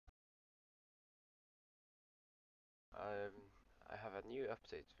I have a new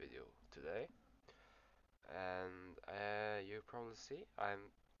update video today, and you probably see I'm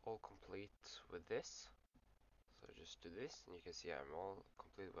all complete with this. So just do this, and you can see I'm all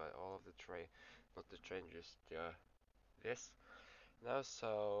complete with all of the terrain, not the terrain, just this. Now,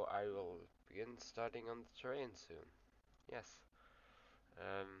 so I will begin starting on the terrain soon. Yes.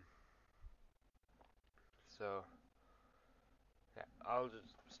 Um. So yeah, I'll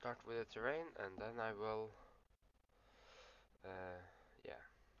just start with the terrain, and then I will. Yeah.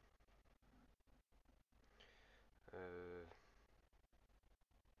 Uh,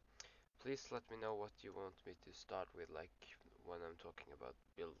 Please let me know what you want me to start with, like when I'm talking about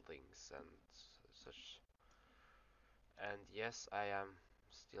buildings and such. And yes, I am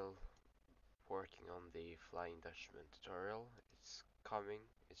still working on the Flying Dutchman tutorial. It's coming.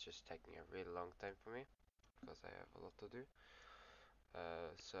 It's just taking a really long time for me because I have a lot to do.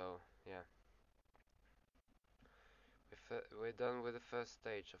 So yeah, we're done with the first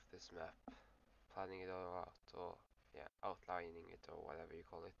stage of this map, planning it all out, or yeah, outlining it, or whatever you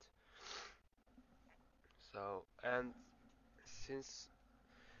call it. So, and since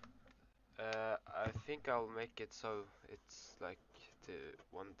I think I'll make it so it's like to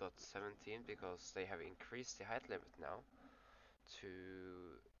 1.17 because they have increased the height limit now to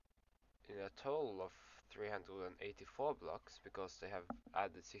in a total of 384 blocks because they have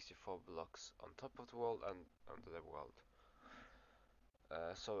added 64 blocks on top of the world and under the world.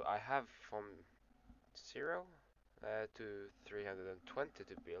 So I have from 0 to 320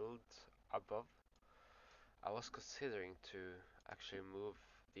 to build above. I was considering to actually move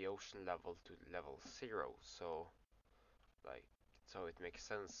the ocean level to level 0, so like so it makes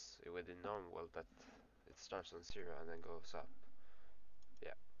sense with the normal world that it starts on 0 and then goes up.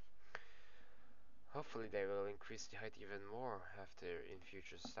 Yeah. Hopefully they will increase the height even more after in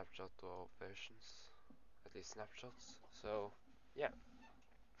future snapshot or versions, at least snapshots. So yeah,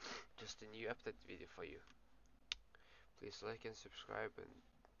 just a new update video for you. Please like and subscribe and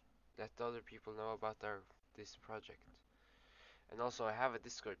let other people know about this project. And also I have a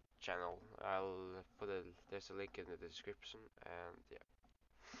Discord channel. There's a link in the description, and yeah.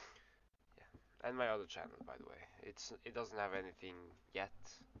 And my other channel, by the way. It doesn't have anything yet,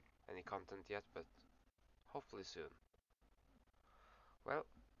 any content yet, but hopefully soon. Well,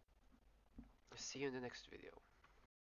 see you in the next video.